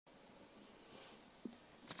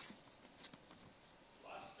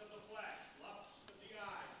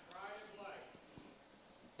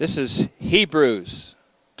This is Hebrews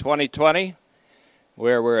 2020,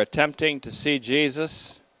 where we're attempting to see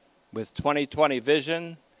Jesus with 2020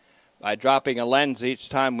 vision by dropping a lens each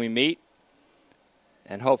time we meet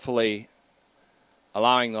and hopefully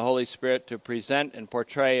allowing the Holy Spirit to present and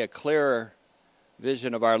portray a clearer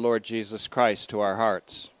vision of our Lord Jesus Christ to our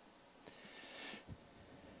hearts.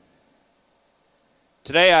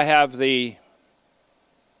 Today I have the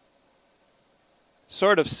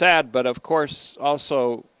sort of sad, but of course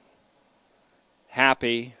also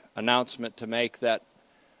happy announcement to make that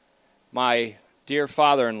my dear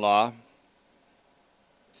father-in-law,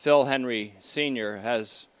 Phil Henry Sr.,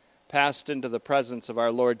 has passed into the presence of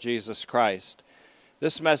our Lord Jesus Christ.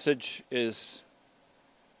 This message is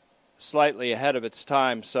slightly ahead of its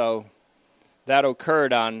time, so that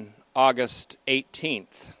occurred on August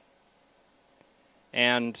 18th.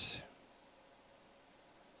 And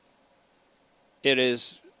it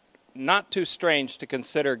is not too strange to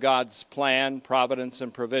consider God's plan, providence,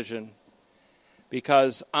 and provision,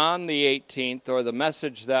 because on the 18th, or the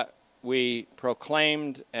message that we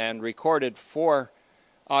proclaimed and recorded for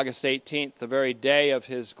August 18th, the very day of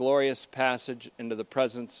his glorious passage into the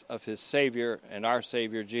presence of his Savior and our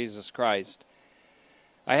Savior, Jesus Christ,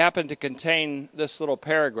 I happen to contain this little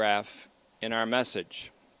paragraph in our message.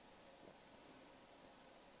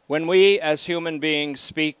 When we as human beings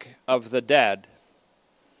speak of the dead,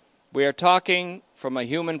 we are talking from a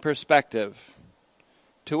human perspective.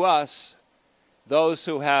 To us, those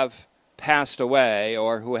who have passed away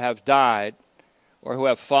or who have died or who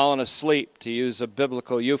have fallen asleep, to use a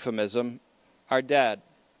biblical euphemism, are dead.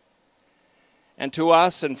 And to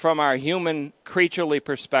us, and from our human creaturely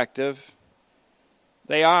perspective,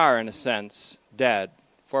 they are, in a sense, dead,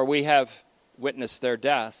 for we have witnessed their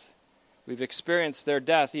death. We've experienced their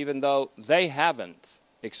death even though they haven't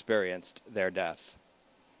experienced their death.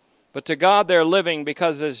 But to God they're living,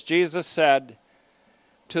 because as Jesus said,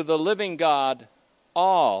 to the living God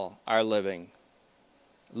all are living.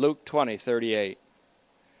 Luke 20:38.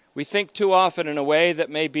 We think too often in a way that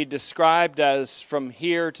may be described as from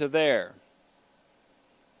here to there.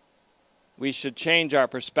 We should change our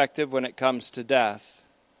perspective when it comes to death.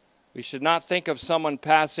 We should not think of someone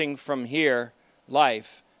passing from here,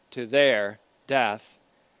 life, to there, death,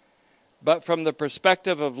 but from the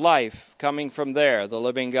perspective of life coming from there, the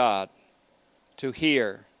living God, to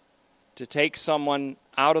here, to take someone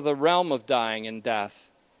out of the realm of dying and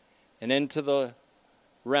death and into the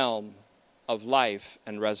realm of life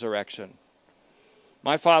and resurrection.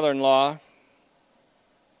 My father-in-law,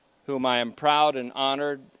 whom I am proud and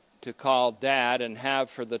honored to call Dad and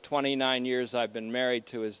have for the 29 years I've been married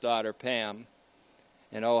to his daughter Pam,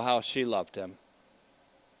 and oh, how she loved him.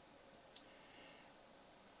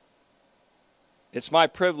 It's my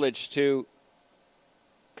privilege to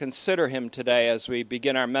consider him today as we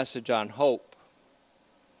begin our message on hope.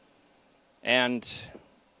 And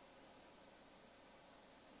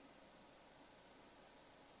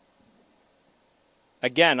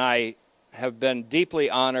again, I have been deeply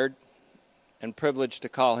honored and privileged to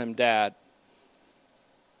call him Dad.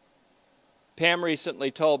 Pam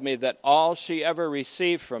recently told me that all she ever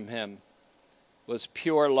received from him was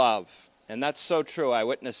pure love. And that's so true. I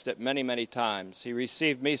witnessed it many, many times. He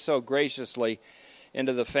received me so graciously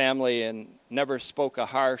into the family and never spoke a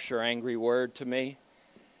harsh or angry word to me.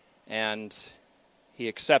 And he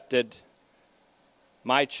accepted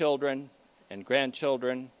my children and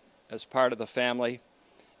grandchildren as part of the family.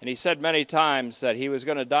 And he said many times that he was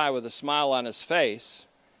going to die with a smile on his face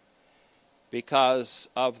because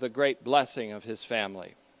of the great blessing of his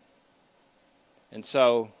family. And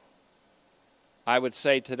so I would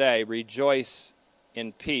say today, rejoice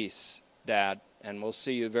in peace, Dad, and we'll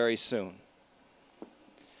see you very soon.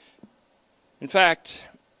 In fact,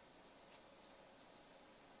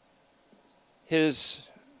 his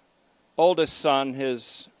oldest son,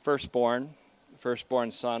 his firstborn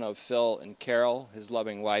son of Phil and Carol, his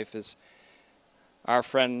loving wife, is our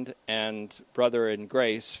friend and brother in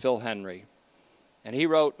grace, Phil Henry. And he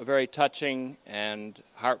wrote a very touching and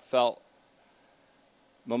heartfelt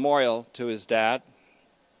memorial to his dad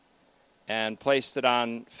and placed it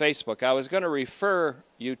on Facebook. I was going to refer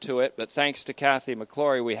you to it, but thanks to Kathy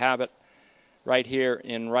McClory, we have it right here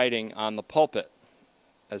in writing on the pulpit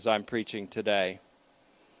as I'm preaching today.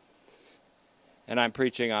 And I'm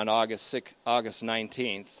preaching on August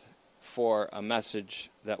 19th for a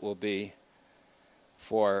message that will be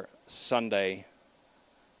for Sunday,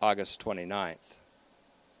 August 29th.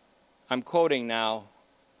 I'm quoting now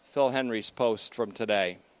Phil Henry's post from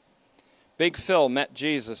today. Big Phil met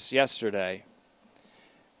Jesus yesterday.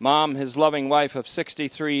 Mom, his loving wife of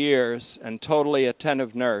 63 years and totally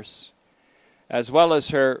attentive nurse, as well as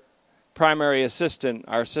her primary assistant,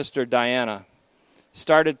 our sister Diana,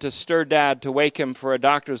 started to stir Dad to wake him for a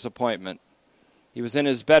doctor's appointment. He was in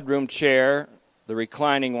his bedroom chair, the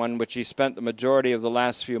reclining one which he spent the majority of the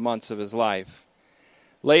last few months of his life.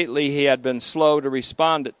 Lately, he had been slow to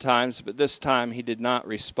respond at times, but this time he did not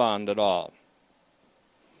respond at all.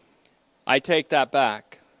 I take that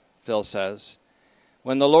back, Phil says.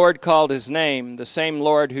 When the Lord called his name, the same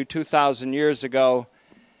Lord who 2,000 years ago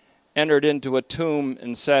entered into a tomb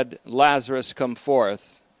and said, Lazarus, come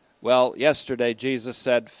forth. Well, yesterday Jesus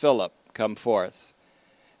said, Philip, come forth.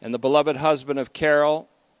 And the beloved husband of Carol,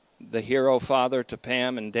 the hero father to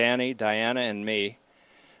Pam and Danny, Diana and me,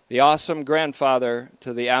 the awesome grandfather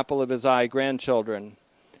to the apple of his eye grandchildren,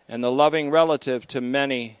 and the loving relative to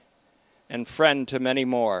many and friend to many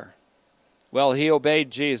more. Well, he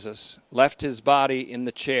obeyed Jesus, left his body in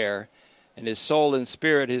the chair, and his soul and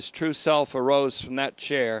spirit, his true self, arose from that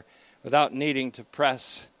chair without needing to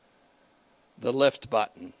press the lift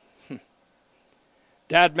button.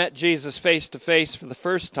 Dad met Jesus face to face for the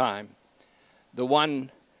first time, the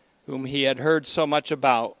one whom he had heard so much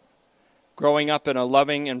about, growing up in a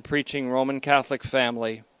loving and preaching Roman Catholic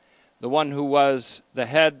family, the one who was the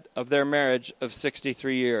head of their marriage of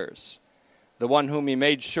 63 years, the one whom he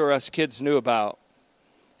made sure us kids knew about.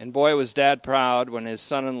 And boy, was Dad proud when his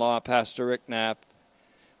son-in-law, Pastor Rick Knapp,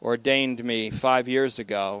 ordained me 5 years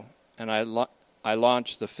ago, and I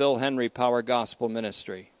launched the Phil Henry Power Gospel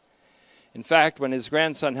Ministry. In fact, when his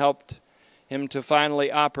grandson helped him to finally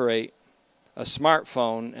operate a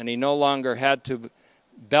smartphone and he no longer had to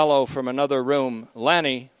bellow from another room,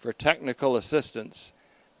 Lenny, for technical assistance,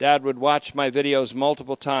 Dad would watch my videos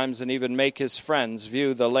multiple times and even make his friends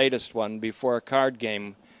view the latest one before a card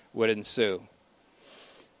game would ensue.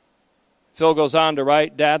 Phil goes on to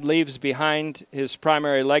write, Dad leaves behind his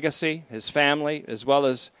primary legacy, his family, as well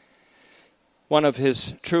as one of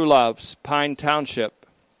his true loves, Pine Township.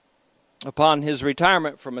 Upon his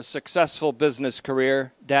retirement from a successful business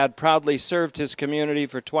career, Dad proudly served his community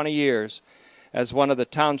for 20 years as one of the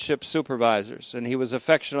township supervisors, and he was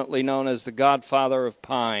affectionately known as the godfather of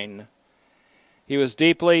Pine. He was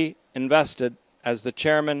deeply invested as the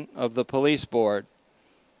chairman of the police board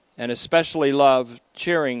and especially loved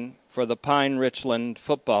cheering for the Pine Richland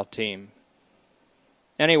football team.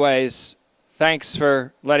 Anyways, thanks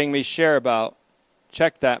for letting me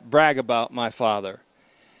brag about my father.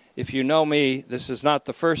 If you know me, this is not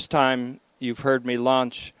the first time you've heard me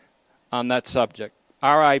launch on that subject.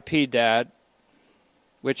 R.I.P. Dad,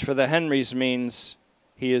 which for the Henrys means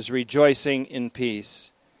he is rejoicing in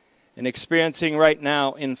peace and experiencing right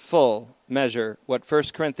now in full measure what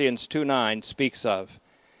 1 Corinthians 2:9 speaks of.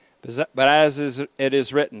 But as it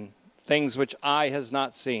is written, things which eye has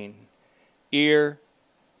not seen, ear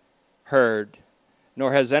heard,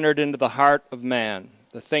 nor has entered into the heart of man,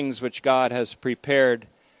 the things which God has prepared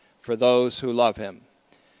for those who love him.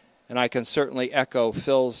 And I can certainly echo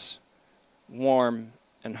Phil's warm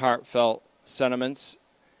and heartfelt sentiments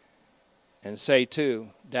and say, too,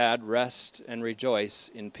 Dad, rest and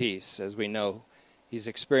rejoice in peace, as we know he's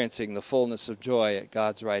experiencing the fullness of joy at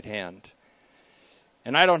God's right hand.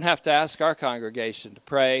 And I don't have to ask our congregation to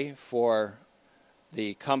pray for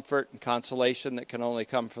the comfort and consolation that can only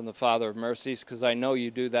come from the Father of mercies, because I know you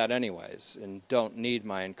do that anyways and don't need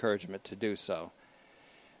my encouragement to do so.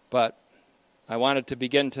 But I wanted to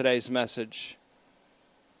begin today's message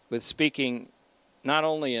with speaking not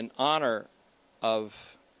only in honor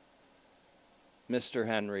of Mr.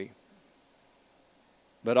 Henry,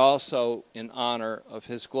 but also in honor of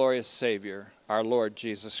his glorious Savior, our Lord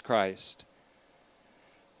Jesus Christ,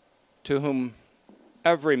 to whom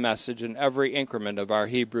every message and every increment of our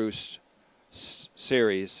Hebrews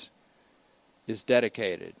series is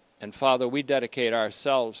dedicated. And Father, we dedicate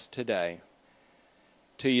ourselves today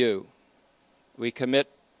to you. We commit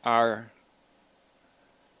our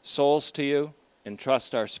souls to you,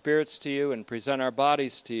 entrust our spirits to you, and present our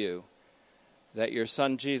bodies to you, that your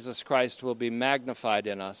Son Jesus Christ will be magnified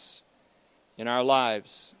in us, in our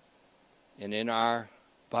lives, and in our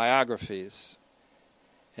biographies,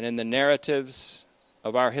 and in the narratives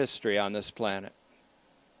of our history on this planet.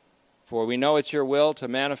 For we know it's your will to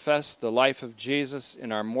manifest the life of Jesus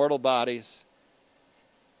in our mortal bodies,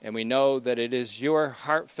 and we know that it is your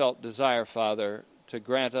heartfelt desire, Father, to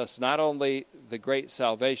grant us not only the great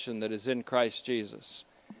salvation that is in Christ Jesus,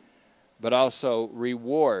 but also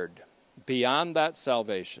reward beyond that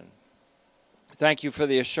salvation. Thank you for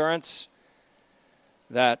the assurance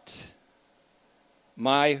that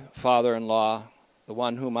my father-in-law, the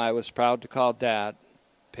one whom I was proud to call Dad,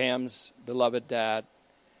 Pam's beloved dad,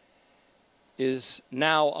 is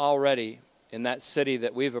now already in that city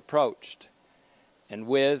that we've approached, and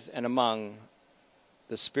with and among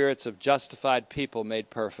the spirits of justified people made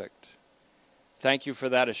perfect. Thank you for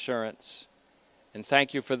that assurance, and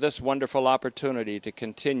thank you for this wonderful opportunity to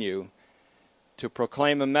continue to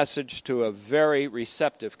proclaim a message to a very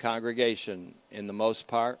receptive congregation in the most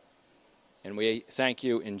part, and we thank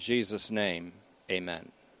you in Jesus' name.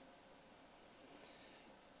 Amen.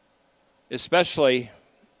 Especially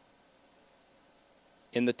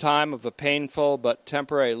in the time of a painful but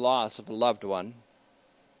temporary loss of a loved one,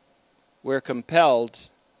 we're compelled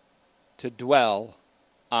to dwell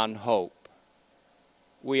on hope.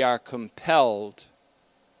 We are compelled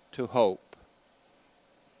to hope.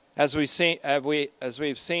 As we've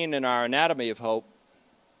seen in our anatomy of hope,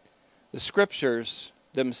 the Scriptures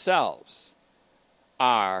themselves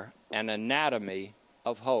are an anatomy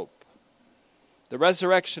of hope. The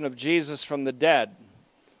resurrection of Jesus from the dead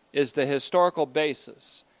is the historical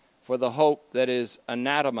basis for the hope that is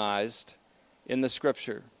anatomized in the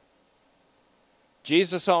Scripture.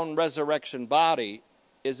 Jesus' own resurrection body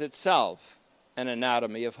is itself an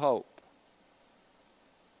anatomy of hope.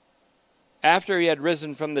 After he had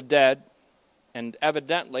risen from the dead, and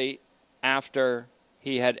evidently after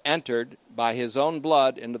he had entered by his own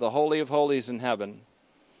blood into the Holy of Holies in heaven,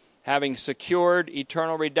 having secured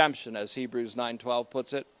eternal redemption, as Hebrews 9:12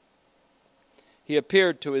 puts it, he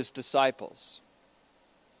appeared to his disciples.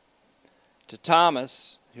 To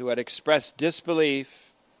Thomas, who had expressed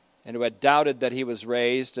disbelief and who had doubted that he was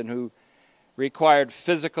raised and who required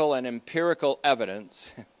physical and empirical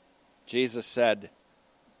evidence, Jesus said,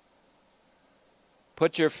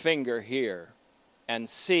 "Put your finger here and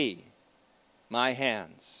see my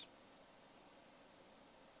hands.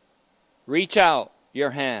 Reach out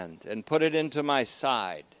your hand and put it into my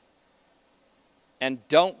side. And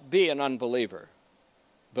don't be an unbeliever,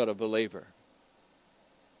 but a believer."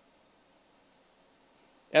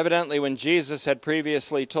 Evidently, when Jesus had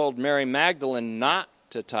previously told Mary Magdalene not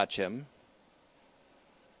to touch him,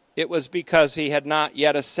 it was because he had not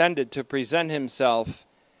yet ascended to present himself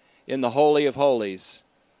in the Holy of Holies,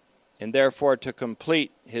 and therefore to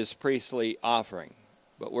complete his priestly offering.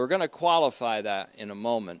 But we're going to qualify that in a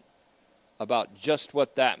moment about just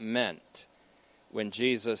what that meant when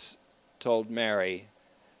Jesus told Mary,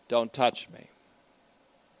 "Don't touch me."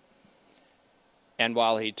 And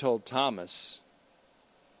while he told Thomas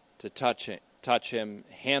to touch him,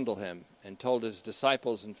 handle him, and told his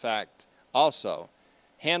disciples, in fact, also,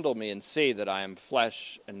 "Handle me and see that I am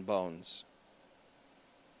flesh and bones."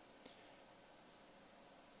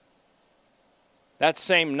 That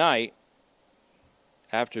same night,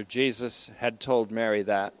 after Jesus had told Mary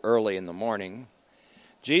that early in the morning,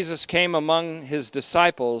 Jesus came among his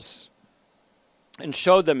disciples and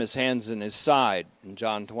showed them his hands and his side in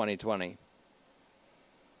John 20:20.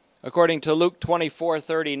 According to Luke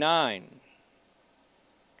 24:39,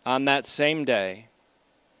 on that same day,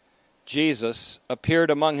 Jesus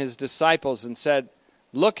appeared among his disciples and said,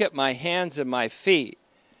 "Look at my hands and my feet,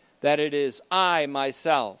 that it is I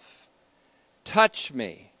myself. Touch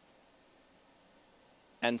me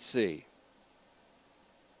and see."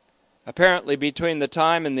 Apparently, between the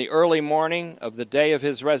time and the early morning of the day of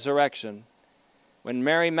his resurrection, when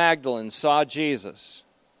Mary Magdalene saw Jesus,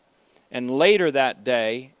 and later that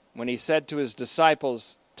day, when he said to his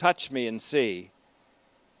disciples, "Touch me and see,"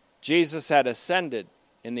 Jesus had ascended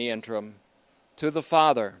in the interim to the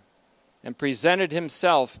Father and presented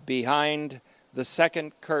himself behind the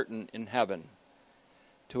second curtain in heaven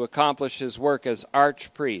to accomplish his work as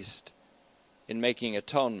archpriest in making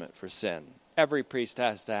atonement for sin. Every priest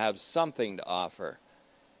has to have something to offer.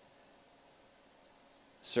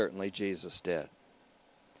 Certainly Jesus did.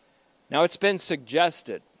 Now, it's been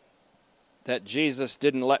suggested that Jesus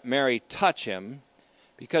didn't let Mary touch him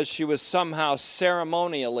because she was somehow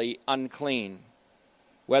ceremonially unclean,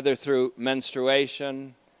 whether through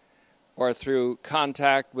menstruation or through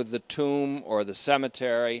contact with the tomb or the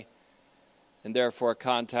cemetery, and therefore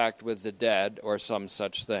contact with the dead or some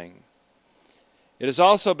such thing. It has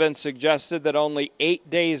also been suggested that only 8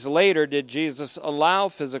 days later did Jesus allow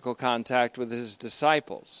physical contact with his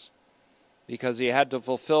disciples, because he had to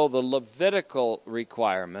fulfill the Levitical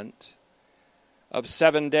requirement of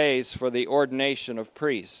 7 days for the ordination of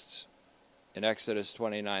priests in Exodus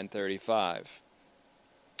 29:35,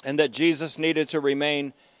 and that Jesus needed to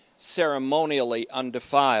remain ceremonially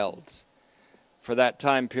undefiled for that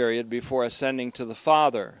time period before ascending to the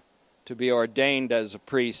Father to be ordained as a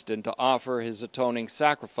priest and to offer his atoning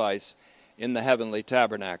sacrifice in the heavenly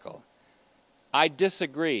tabernacle. I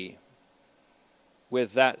disagree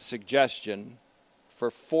with that suggestion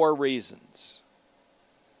for 4 reasons.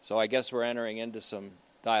 So I guess we're entering into some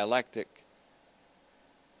dialectic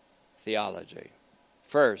theology.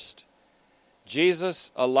 First,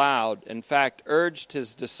 Jesus allowed, in fact, urged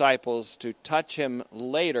his disciples to touch him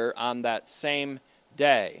later on that same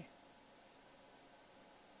day.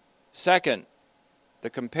 Second, the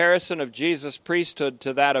comparison of Jesus' priesthood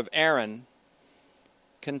to that of Aaron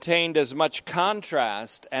contained as much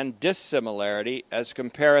contrast and dissimilarity as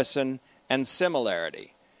comparison and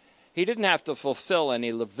similarity. He didn't have to fulfill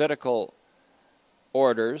any Levitical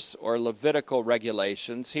orders or Levitical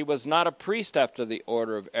regulations. He was not a priest after the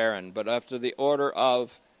order of Aaron, but after the order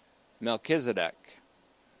of Melchizedek.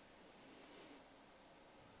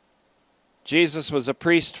 Jesus was a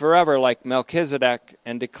priest forever like Melchizedek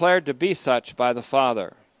and declared to be such by the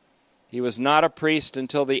Father. He was not a priest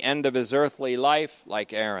until the end of his earthly life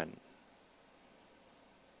like Aaron.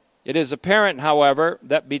 It is apparent, however,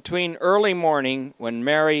 that between early morning when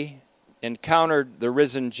Mary encountered the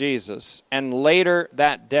risen Jesus and later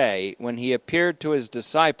that day when he appeared to his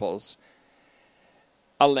disciples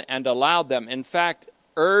and allowed them, in fact,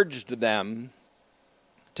 urged them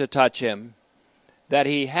to touch him, that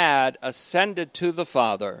he had ascended to the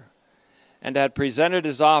Father and had presented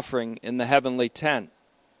his offering in the heavenly tent,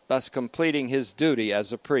 thus completing his duty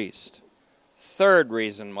as a priest. Third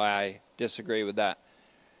reason why I disagree with that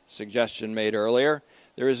suggestion made earlier: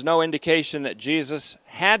 there is no indication that Jesus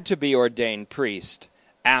had to be ordained priest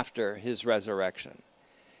after his resurrection.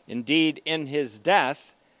 Indeed, in his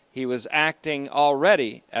death, he was acting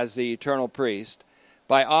already as the eternal priest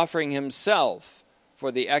by offering himself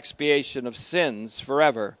for the expiation of sins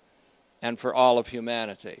forever and for all of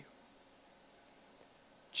humanity.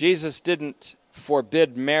 Jesus didn't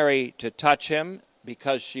forbid Mary to touch him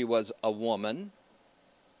because she was a woman,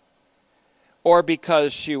 or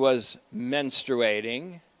because she was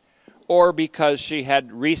menstruating, or because she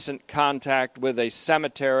had recent contact with a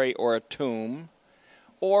cemetery or a tomb,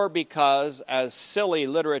 or because, as silly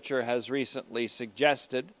literature has recently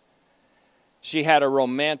suggested, she had a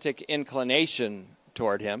romantic inclination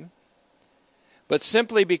toward him, but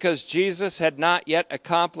simply because Jesus had not yet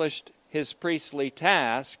accomplished his priestly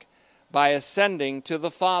task by ascending to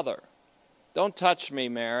the Father. Don't touch me,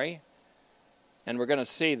 Mary. And we're going to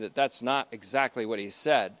see that that's not exactly what he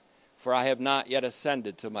said, for I have not yet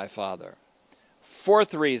ascended to my Father.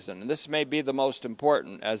 Fourth reason, and this may be the most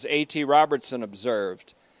important, as A.T. Robertson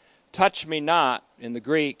observed, touch me not, in the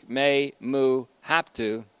Greek, me, mu,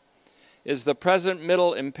 haptu, is the present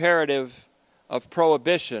middle imperative of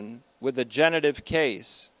prohibition with a genitive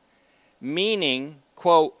case, meaning,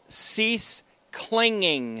 quote, cease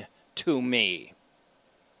clinging to me,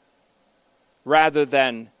 rather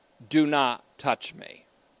than do not touch me.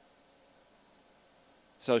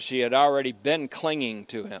 So she had already been clinging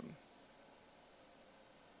to him.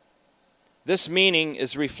 This meaning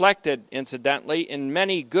is reflected, incidentally, in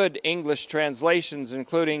many good English translations,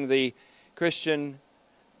 including the Christian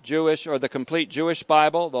Jewish, or the Complete Jewish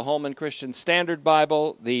Bible, the Holman Christian Standard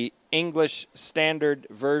Bible, the English Standard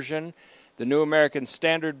Version, the New American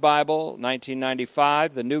Standard Bible,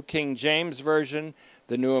 1995, the New King James Version,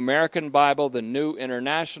 the New American Bible, the New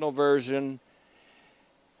International Version,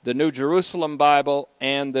 the New Jerusalem Bible,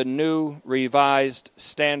 and the New Revised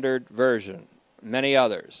Standard Version, many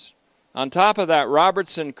others. On top of that,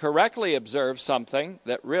 Robertson correctly observed something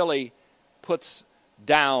that really puts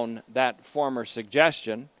down that former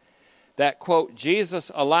suggestion, that, quote,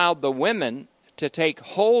 Jesus allowed the women to take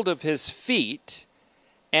hold of his feet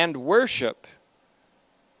and worship,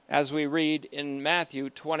 as we read in Matthew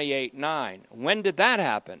 28:9. When did that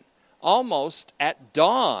happen? Almost at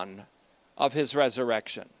dawn of his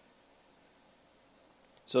resurrection.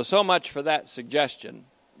 So much for that suggestion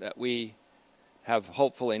that we have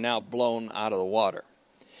hopefully now blown out of the water.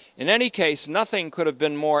 In any case, nothing could have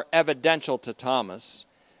been more evidential to Thomas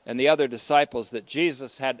and the other disciples that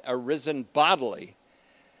Jesus had arisen bodily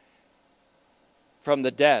from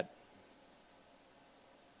the dead.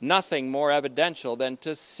 Nothing more evidential than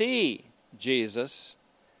to see Jesus,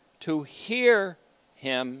 to hear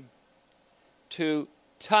him, to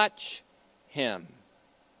touch him,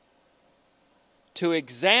 to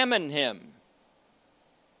examine him.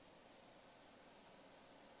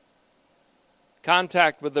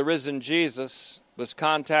 Contact with the risen Jesus was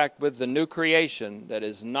contact with the new creation that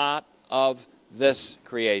is not of this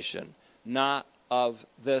creation, not of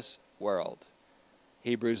this world.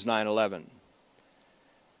 Hebrews 9:11.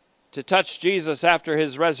 To touch Jesus after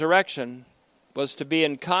his resurrection was to be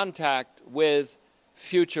in contact with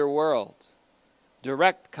future world,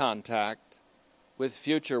 direct contact with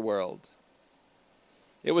future world.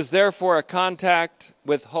 It was therefore a contact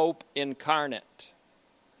with hope incarnate.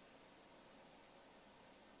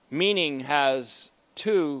 Meaning has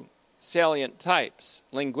two salient types: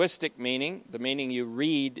 linguistic meaning, the meaning you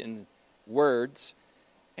read in words,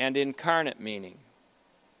 and incarnate meaning.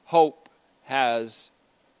 Hope has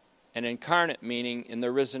an incarnate meaning in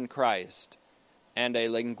the risen Christ and a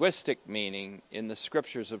linguistic meaning in the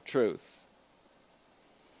scriptures of truth.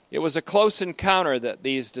 It was a close encounter that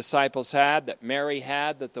these disciples had, that Mary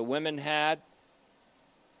had, that the women had,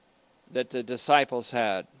 that the disciples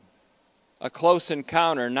had. A close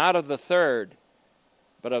encounter, not of the third,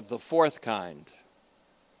 but of the fourth kind.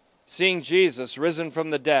 Seeing Jesus risen from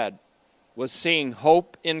the dead was seeing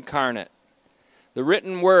hope incarnate. The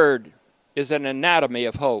written word is an anatomy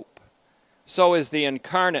of hope. So is the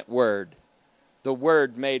incarnate word, the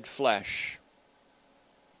Word made flesh,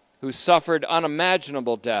 who suffered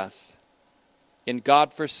unimaginable death in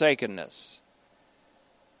God-forsakenness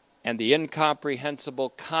and the incomprehensible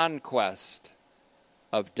conquest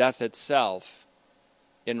of death itself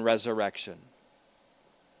in resurrection.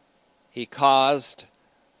 He caused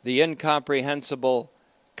the incomprehensible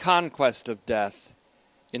conquest of death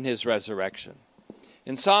in his resurrection.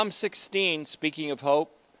 In Psalm 16, speaking of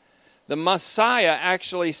hope, the Messiah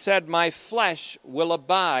actually said, "My flesh will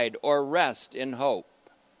abide or rest in hope."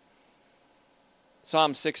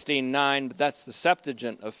 Psalm 16:9, but that's the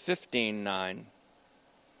Septuagint of 15:9.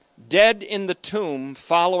 Dead in the tomb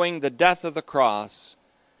following the death of the cross,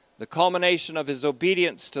 the culmination of his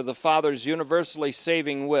obedience to the Father's universally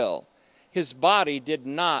saving will, his body did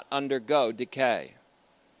not undergo decay.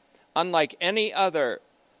 Unlike any other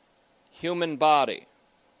human body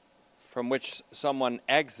from which someone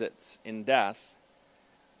exits in death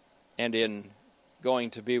and in going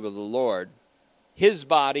to be with the Lord, his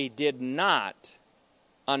body did not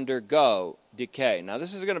undergo decay. Now,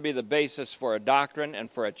 this is going to be the basis for a doctrine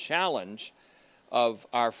and for a challenge of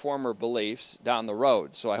our former beliefs down the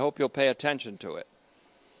road, so I hope you'll pay attention to it.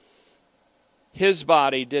 His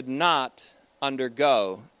body did not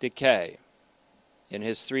undergo decay in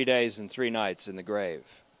his 3 days and 3 nights in the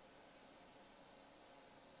grave.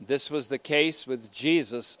 This was the case with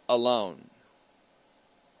Jesus alone.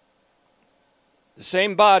 The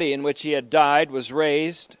same body in which he had died was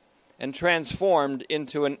raised and transformed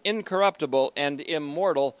into an incorruptible and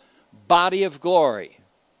immortal body of glory.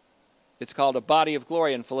 It's called a body of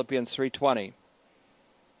glory in Philippians 3:20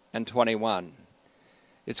 and 21.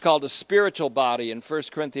 It's called a spiritual body in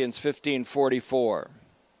 1 Corinthians 15:44.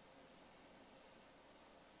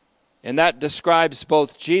 And that describes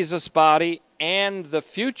both Jesus' body and the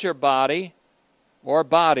future body or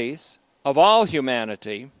bodies of all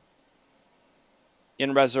humanity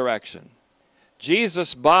in resurrection.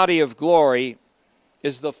 Jesus' body of glory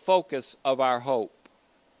is the focus of our hope.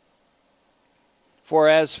 For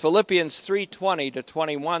as Philippians 3:20 to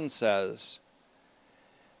 21 says,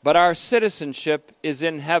 "But our citizenship is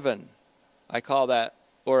in heaven." I call that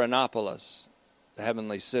Oranopolis, the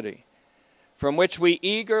heavenly city, "from which we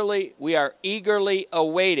are eagerly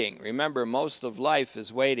awaiting." Remember, most of life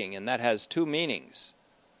is waiting, and that has two meanings.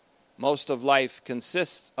 Most of life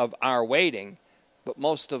consists of our waiting, but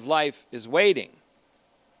most of life is waiting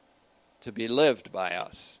to be lived by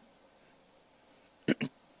us.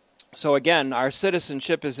 So again, our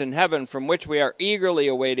citizenship is in heaven, from which we are eagerly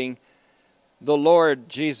awaiting the Lord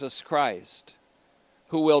Jesus Christ,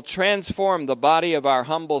 who will transform the body of our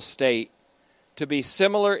humble state to be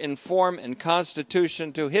similar in form and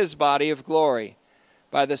constitution to his body of glory,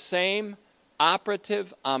 by the same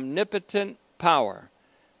operative, omnipotent power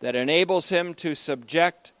that enables him to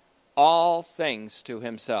subject all things to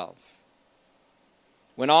himself.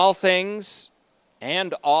 When all things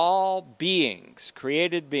and all beings,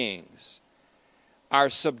 created beings, are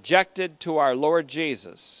subjected to our Lord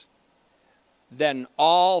Jesus, then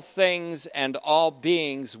all things and all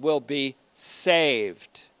beings will be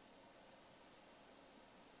saved.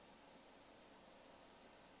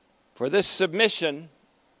 For this submission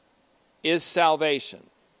is salvation.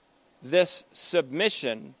 This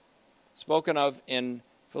submission, spoken of in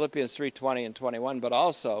Philippians 3:20 and 21, but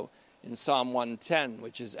also in Psalm 110,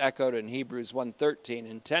 which is echoed in Hebrews 1:13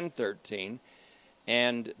 and 10:13,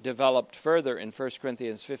 and developed further in 1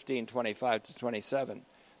 Corinthians 15:25 to 27.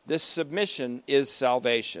 This submission is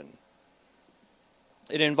salvation.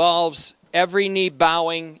 It involves every knee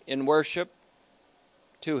bowing in worship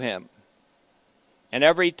to him, and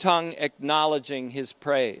every tongue acknowledging his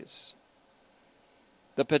praise.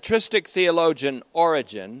 The patristic theologian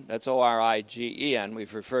Origen, that's O-R-I-G-E-N,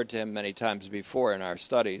 we've referred to him many times before in our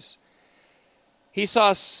studies, he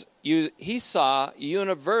saw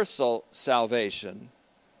universal salvation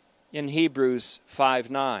in Hebrews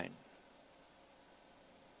 5:9.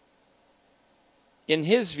 In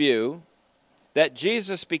his view, that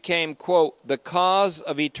Jesus became, quote, the cause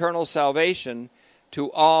of eternal salvation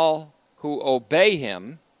to all who obey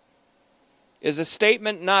him, is a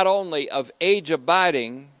statement not only of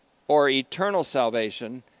age-abiding or eternal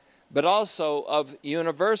salvation, but also of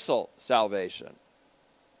universal salvation.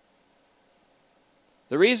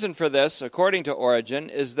 The reason for this, according to Origen,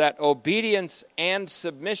 is that obedience and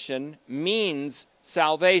submission means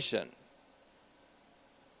salvation.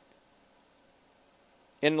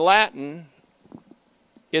 In Latin,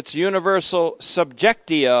 it's universal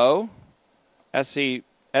subjectio, S-U-B-J-E-C-T-I-O,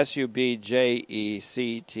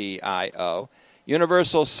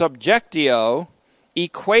 universal subjectio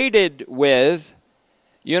equated with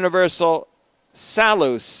universal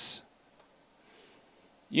salus.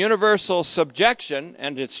 Universal subjection,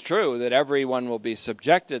 and it's true that everyone will be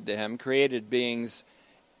subjected to him, created beings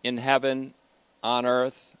in heaven, on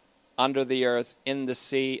earth, under the earth, in the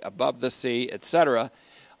sea, above the sea, etc.,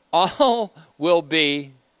 all will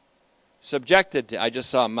be subjected to. I just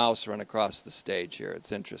saw a mouse run across the stage here.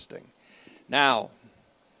 It's interesting. Now,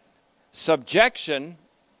 subjection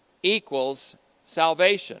equals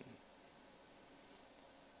salvation.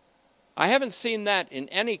 I haven't seen that in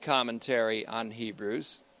any commentary on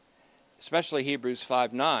Hebrews, especially Hebrews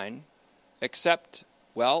 5:9, except,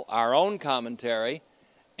 well, our own commentary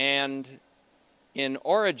and in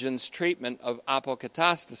Origen's treatment of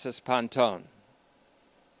apokatastasis panton.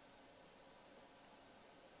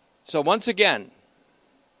 So once again,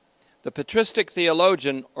 the patristic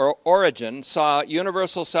theologian Origen saw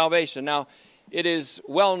universal salvation. Now, it is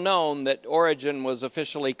well known that Origen was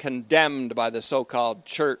officially condemned by the so-called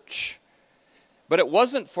church. But it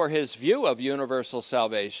wasn't for his view of universal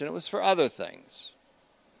salvation. It was for other things.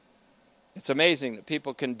 It's amazing that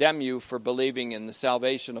people condemn you for believing in the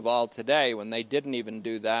salvation of all today when they didn't even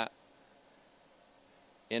do that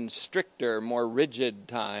in stricter, more rigid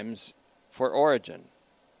times for Origen.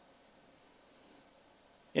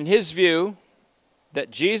 In his view, that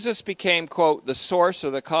Jesus became, quote, the source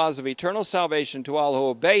or the cause of eternal salvation to all who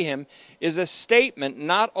obey him, is a statement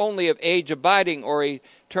not only of age-abiding or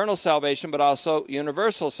eternal salvation, but also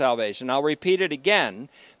universal salvation. I'll repeat it again.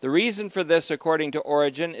 The reason for this, according to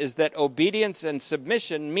Origen, is that obedience and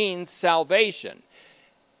submission means salvation.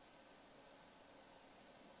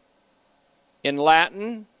 In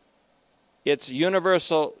Latin, it's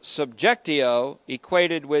universal subjectio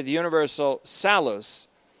equated with universal salus.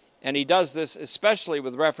 And he does this especially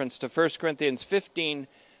with reference to 1 Corinthians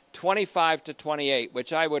 15:25-28,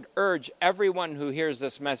 which I would urge everyone who hears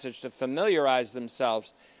this message to familiarize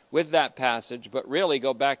themselves with that passage, but really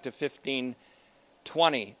go back to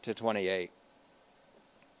 15:20-28.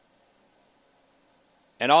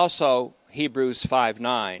 And also Hebrews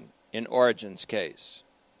 5:9 in Origen's case.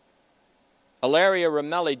 Ilaria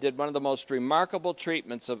Ramelli did one of the most remarkable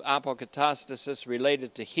treatments of apokatastasis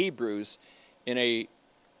related to Hebrews in a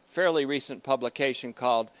fairly recent publication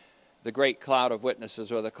called The Great Cloud of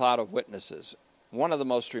Witnesses, or The Cloud of Witnesses. One of the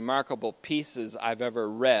most remarkable pieces I've ever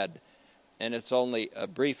read, and it's only a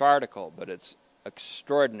brief article, but it's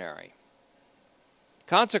extraordinary.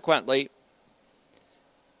 Consequently,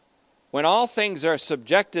 when all things are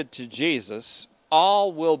subjected to Jesus,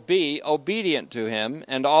 all will be obedient to him,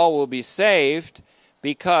 and all will be saved,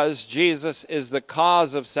 because Jesus is the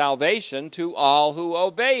cause of salvation to all who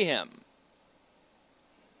obey him.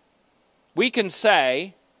 We can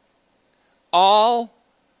say, all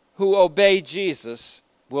who obey Jesus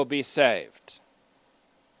will be saved.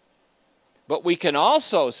 But we can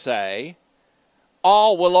also say,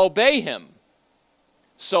 all will obey him,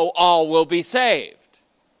 so all will be saved.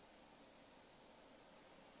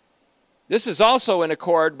 This is also in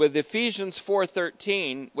accord with Ephesians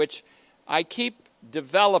 4:13, which I keep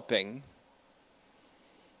developing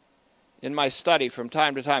in my study from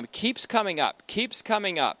time to time. It keeps coming up,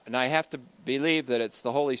 and I have to believe that it's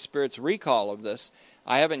the Holy Spirit's recall of this.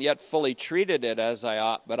 I haven't yet fully treated it as I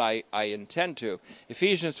ought, but I intend to.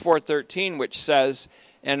 Ephesians 4:13, which says,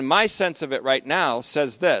 and my sense of it right now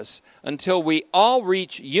says this, until we all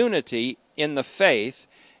reach unity in the faith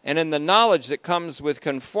and in the knowledge that comes with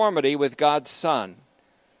conformity with God's Son,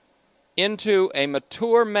 into a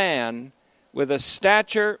mature man with a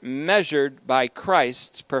stature measured by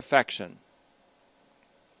Christ's perfection.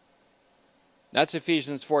 That's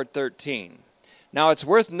Ephesians 4:13. Now it's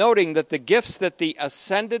worth noting that the gifts that the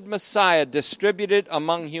ascended Messiah distributed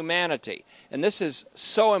among humanity, and this is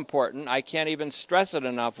so important, I can't even stress it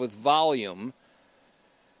enough with volume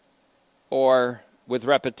or with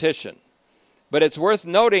repetition. But it's worth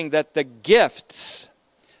noting that the gifts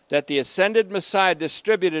that the ascended Messiah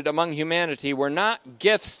distributed among humanity were not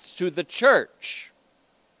gifts to the church,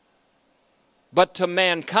 but to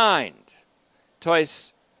mankind.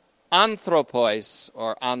 tois anthropos,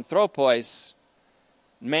 or anthropos,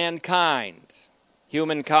 mankind,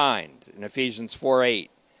 humankind, in Ephesians 4:8,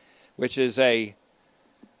 which is an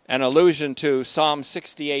allusion to Psalm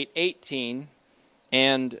 68:18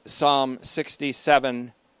 and Psalm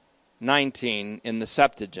 67:19 in the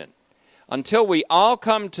Septuagint. Until we all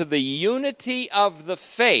come to the unity of the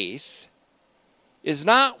faith is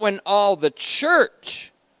not when all the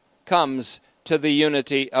church comes to the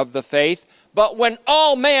unity of the faith, but when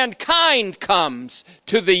all mankind comes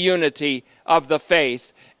to the unity of the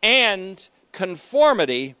faith and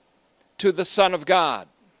conformity to the Son of God.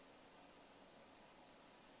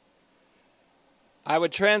 I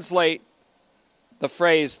would translate the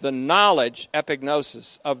phrase, the knowledge,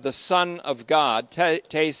 epignosis, of the Son of God,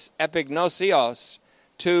 tes epignosios,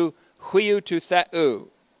 to huiou to theou.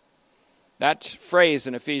 That phrase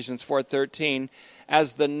in Ephesians 4:13,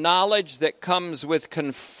 as the knowledge that comes with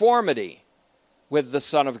conformity with the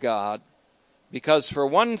Son of God, because for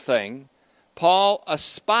one thing, Paul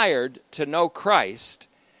aspired to know Christ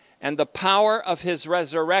and the power of his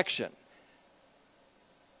resurrection.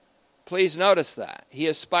 Please notice that. He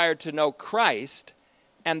aspired to know Christ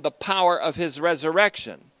and the power of his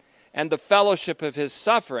resurrection and the fellowship of his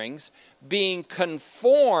sufferings, being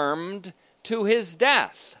conformed to his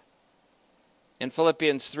death in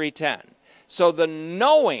Philippians 3:10. So the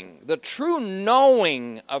knowing, the true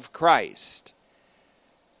knowing of Christ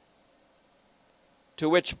to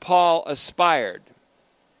which Paul aspired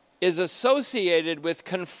is associated with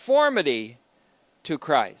conformity to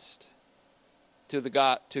Christ, to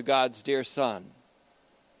God's dear Son.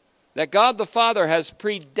 That God the Father has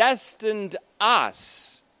predestined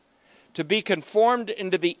us to be conformed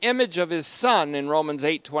into the image of his Son in Romans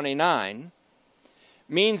 8:29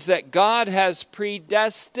 means that God has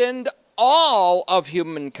predestined all of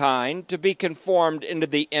humankind to be conformed into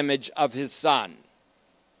the image of his Son.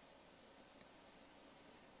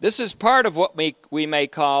 This is part of what we may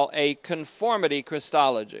call a conformity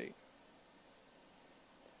Christology.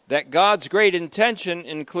 That God's great intention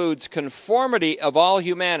includes conformity of all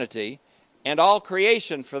humanity, and all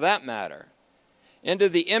creation for that matter, into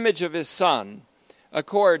the image of his Son,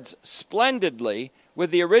 accords splendidly with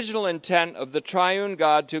the original intent of the triune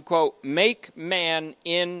God to, quote, make man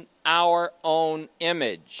in our own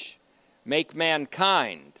image. Make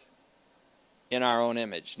mankind in our own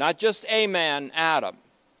image. Not just a man, Adam,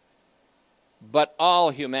 but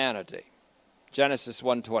all humanity. Genesis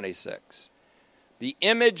 1:26. The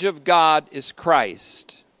image of God is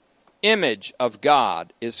Christ. Image of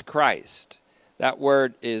God is Christ. That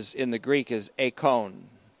word is in the Greek is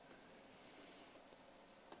eikon.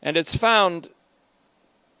 And it's found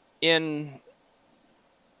in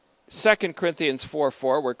 2 Corinthians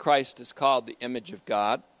 4:4, where Christ is called the image of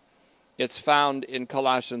God. It's found in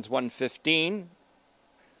Colossians 1:15,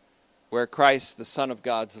 where Christ, the Son of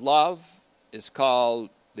God's love, is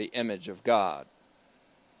called the image of God.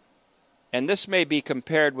 And this may be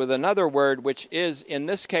compared with another word, which is, in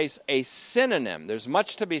this case, a synonym. There's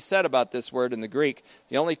much to be said about this word in the Greek.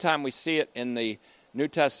 The only time we see it in the New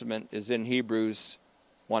Testament is in Hebrews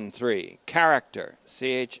 1:3. Character,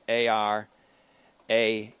 C-H-A-R-A-K-T-A-E-R.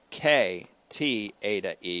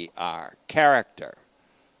 Character.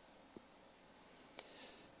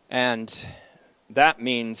 And that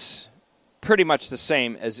means pretty much the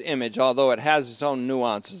same as image, although it has its own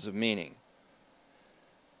nuances of meaning.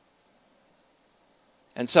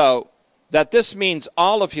 And so, that this means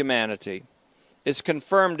all of humanity is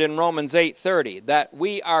confirmed in Romans 8:30. That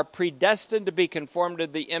we are predestined to be conformed to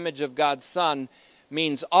the image of God's Son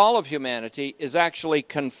means all of humanity is actually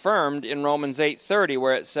confirmed in Romans 8:30,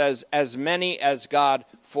 where it says, as many as God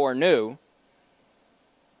foreknew,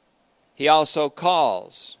 he also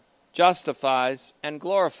calls, justifies, and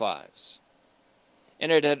glorifies.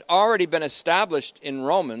 And it had already been established in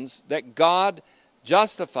Romans that God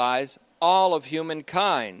justifies all of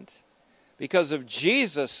humankind because of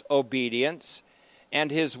Jesus' obedience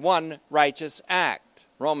and his one righteous act.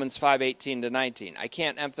 Romans 5:18-19. I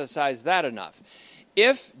can't emphasize that enough.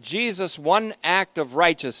 If Jesus' one act of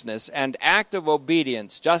righteousness and act of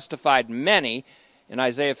obedience justified many in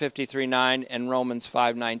Isaiah 53:9 and Romans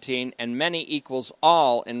 5:19, and many equals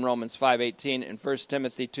all in Romans 5:18 and 1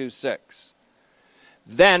 Timothy 2:6,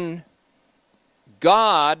 then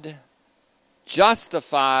God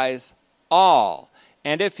justifies all.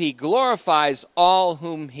 And if he glorifies all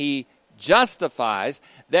whom he justifies,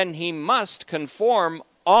 then he must conform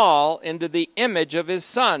all into the image of his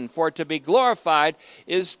Son. For to be glorified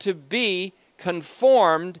is to be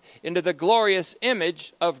conformed into the glorious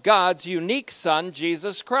image of God's unique Son,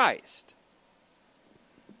 Jesus Christ.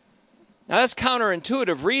 Now that's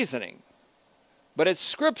counterintuitive reasoning. but it's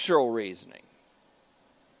scriptural reasoning.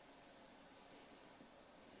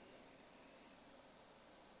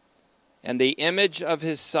 And the image of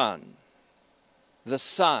his Son, the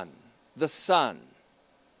Son,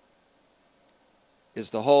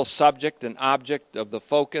 is the whole subject and object of the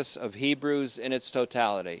focus of Hebrews in its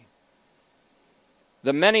totality.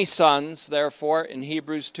 The many sons, therefore, in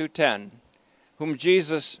Hebrews 2:10, whom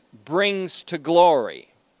Jesus brings to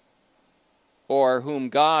glory, or whom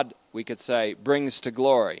God, we could say, brings to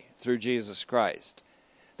glory through Jesus Christ.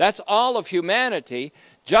 That's all of humanity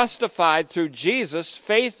justified through Jesus'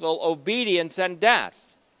 faithful obedience and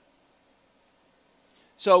death.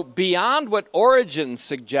 So beyond what Origen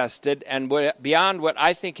suggested and beyond what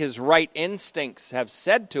I think his right instincts have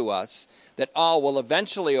said to us, that all will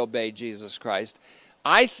eventually obey Jesus Christ,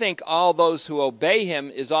 I think all those who obey him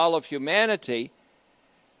is all of humanity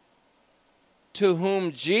to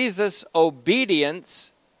whom Jesus'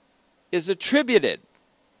 obedience is attributed.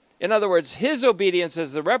 In other words, his obedience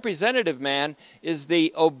as the representative man is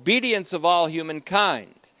the obedience of all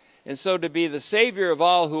humankind. And so to be the Savior of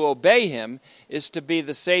all who obey him is to be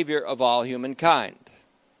the Savior of all humankind.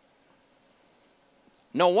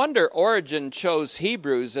 No wonder Origen chose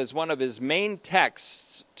Hebrews as one of his main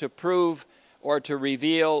texts to prove or to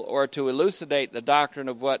reveal or to elucidate the doctrine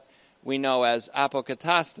of what we know as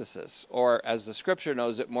apokatastasis, or as the Scripture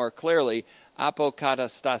knows it more clearly,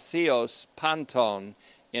 apokatastasios panton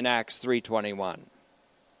in Acts 3:21.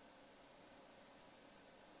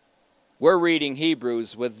 We're reading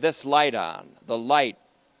Hebrews with this light on, the light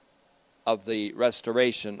of the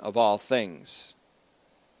restoration of all things.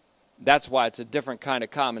 That's why it's a different kind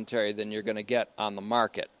of commentary than you're going to get on the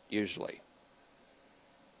market, usually.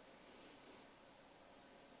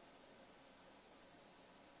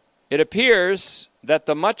 It appears that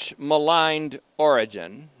the much maligned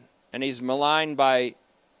Origen, and he's maligned by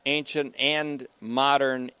ancient and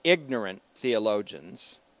modern ignorant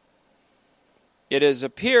theologians, it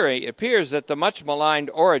appears that the much maligned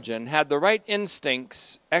Origen had the right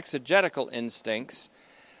instincts, exegetical instincts,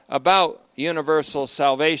 about universal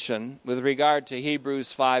salvation with regard to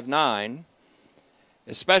Hebrews 5:9,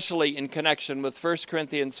 especially in connection with 1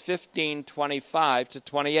 Corinthians 15:25 to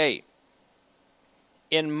 28.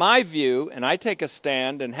 In my view, and I take a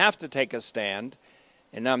stand and have to take a stand,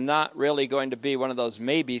 and I'm not really going to be one of those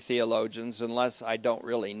maybe theologians unless I don't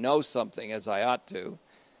really know something as I ought to,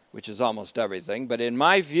 which is almost everything. But in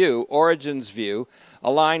my view, Origen's view,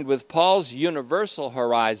 aligned with Paul's universal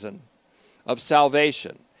horizon of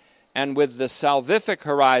salvation and with the salvific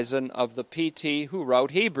horizon of the PT who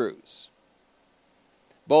wrote Hebrews.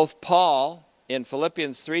 Both Paul in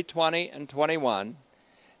Philippians 3:20 and 21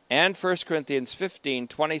 and 1 Corinthians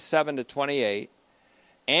 15:27 to 28,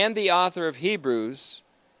 and the author of Hebrews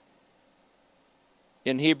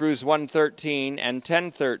in Hebrews 1:13 and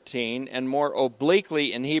 10:13, and more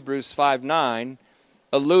obliquely in Hebrews 5:9,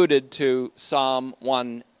 alluded to Psalm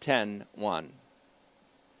 110:1.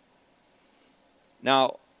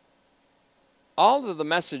 Now, all of the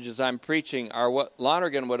messages I'm preaching are what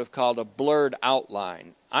Lonergan would have called a blurred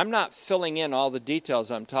outline. I'm not filling in all the details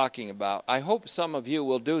I'm talking about. I hope some of you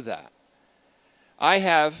will do that. I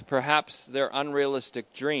have, perhaps they're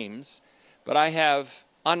unrealistic dreams, but I have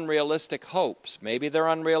unrealistic hopes. Maybe they're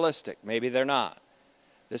unrealistic, maybe they're not.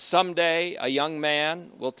 That someday a young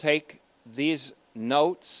man will take these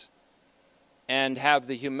notes and have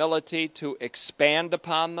the humility to expand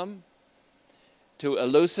upon them, to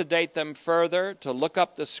elucidate them further, to look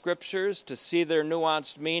up the Scriptures, to see their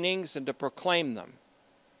nuanced meanings, and to proclaim them.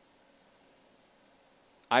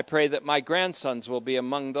 I pray that my grandsons will be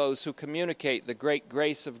among those who communicate the great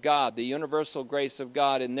grace of God, the universal grace of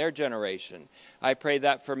God in their generation. I pray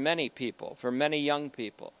that for many people, for many young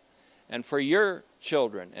people, and for your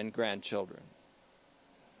children and grandchildren.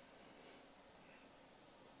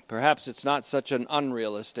 Perhaps it's not such an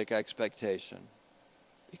unrealistic expectation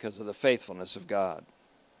because of the faithfulness of God.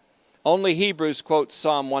 Only Hebrews quotes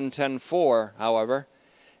Psalm 110:4, however,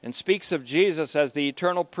 and speaks of Jesus as the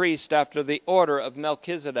eternal priest after the order of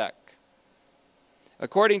Melchizedek.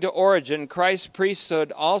 According to Origen, Christ's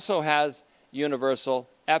priesthood also has universal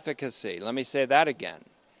efficacy. Let me say that again.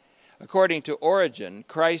 According to Origen,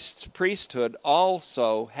 Christ's priesthood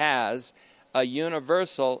also has a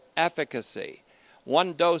universal efficacy.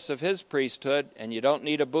 One dose of his priesthood, and you don't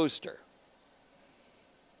need a booster.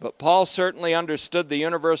 But Paul certainly understood the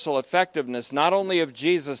universal effectiveness not only of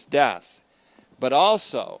Jesus' death, but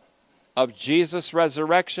also of Jesus'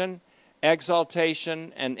 resurrection,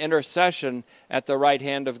 exaltation, and intercession at the right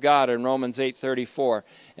hand of God in Romans 8:34.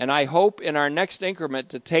 And I hope in our next increment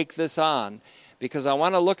to take this on, because I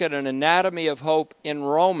want to look at an anatomy of hope in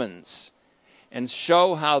Romans and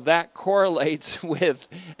show how that correlates with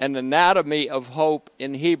an anatomy of hope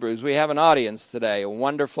in Hebrews. We have an audience today, a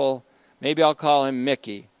wonderful, maybe I'll call him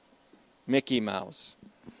Mickey Mouse.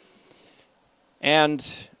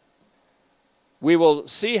 And we will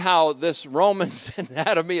see how this Romans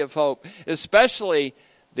anatomy of hope, especially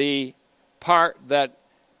the part that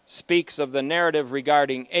speaks of the narrative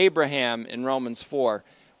regarding Abraham in Romans 4,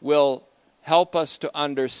 will help us to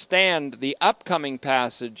understand the upcoming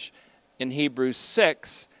passage in Hebrews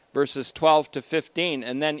 6, verses 12 to 15,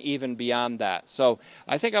 and then even beyond that. So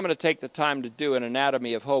I think I'm going to take the time to do an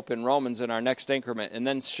anatomy of hope in Romans in our next increment, and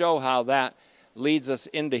then show how that leads us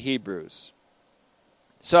into Hebrews.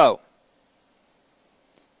 So,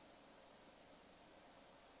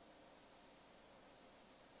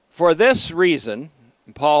 for this reason,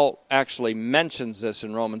 Paul actually mentions this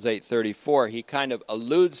in Romans 8:34. He kind of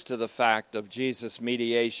alludes to the fact of Jesus'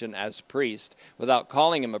 mediation as priest without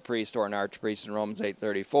calling him a priest or an archpriest in Romans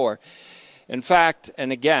 8:34. In fact,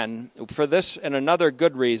 and again, for this and another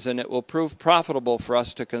good reason, it will prove profitable for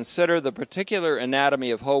us to consider the particular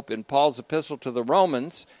anatomy of hope in Paul's epistle to the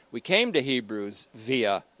Romans. We came to Hebrews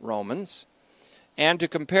via Romans, and to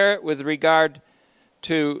compare it with regard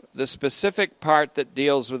to the specific part that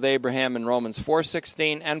deals with Abraham in Romans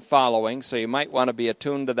 4:16 and following, so you might want to be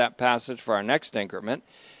attuned to that passage for our next increment.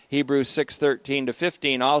 Hebrews 6:13 to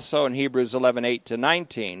 15 also, and Hebrews 11:8 to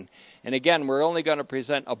 19. And again, we're only going to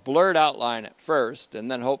present a blurred outline at first, and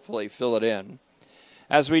then hopefully fill it in.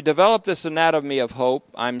 As we develop this anatomy of hope,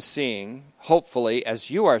 I'm seeing, hopefully, as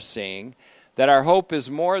you are seeing, that our hope is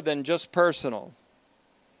more than just personal.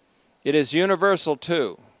 It is universal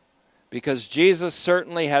too, because Jesus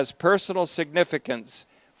certainly has personal significance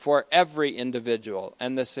for every individual,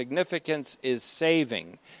 and the significance is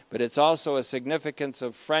saving, but it's also a significance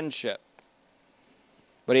of friendship.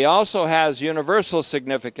 But he also has universal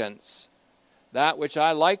significance, that which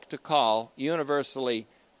I like to call universally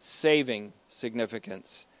saving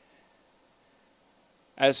significance,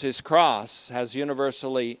 as his cross has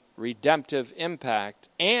universally redemptive impact,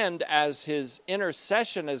 and as his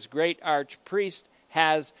intercession as great archpriest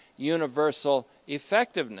has universal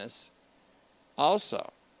effectiveness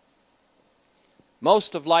also.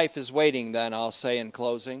 Most of life is waiting, then, I'll say in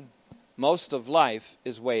closing. Most of life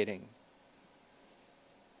is waiting.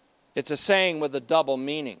 It's a saying with a double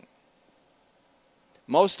meaning.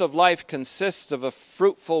 Most of life consists of a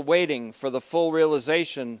fruitful waiting for the full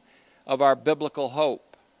realization of our biblical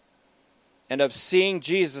hope and of seeing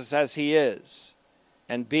Jesus as he is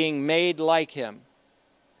and being made like him.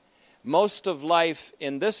 Most of life,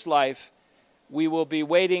 in this life, we will be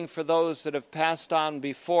waiting for those that have passed on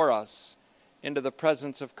before us into the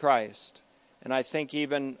presence of Christ. And I think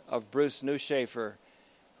even of Bruce Newshafer,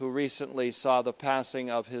 who recently saw the passing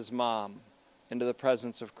of his mom into the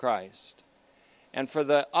presence of Christ. And for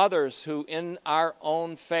the others who in our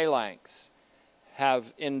own phalanx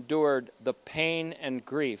have endured the pain and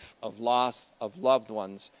grief of loss of loved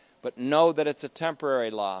ones, but know that it's a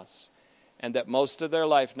temporary loss, and that most of their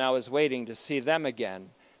life now is waiting to see them again,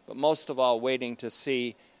 but most of all waiting to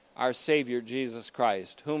see our Savior Jesus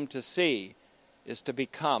Christ, whom to see is to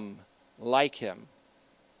become like him.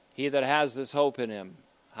 He that has this hope in him,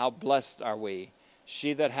 how blessed are we.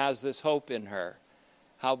 She that has this hope in her,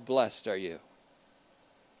 how blessed are you.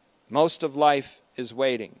 Most of life is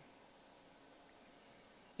waiting.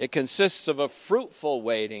 It consists of a fruitful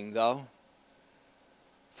waiting, though,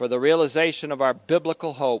 for the realization of our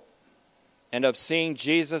biblical hope and of seeing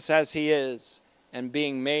Jesus as he is and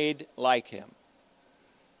being made like him.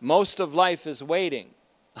 Most of life is waiting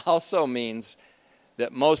also means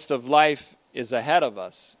that most of life is ahead of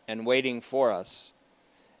us and waiting for us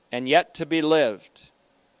and yet to be lived.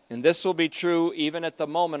 And this will be true even at the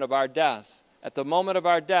moment of our death. At the moment of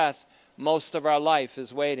our death, most of our life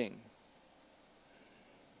is waiting.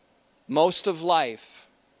 Most of life,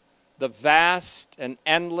 the vast and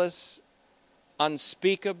endless,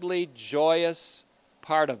 unspeakably joyous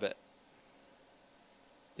part of it,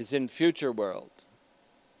 is in future world.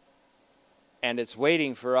 And it's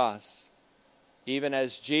waiting for us, even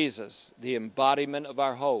as Jesus, the embodiment of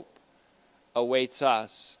our hope, awaits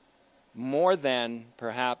us more than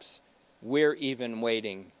perhaps we're even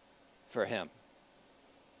waiting for him.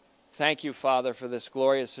 Thank you, Father, for this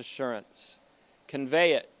glorious assurance.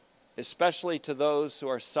 Convey it, especially to those who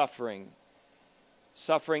are suffering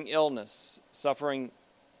illness, suffering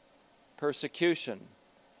persecution,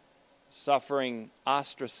 suffering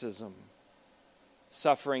ostracism,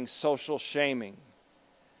 suffering social shaming,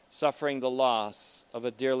 suffering the loss of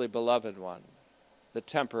a dearly beloved one, the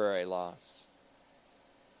temporary loss.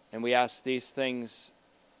 And we ask these things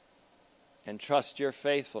and trust your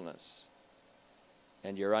faithfulness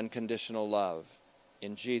and your unconditional love.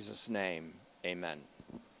 In Jesus' name, amen.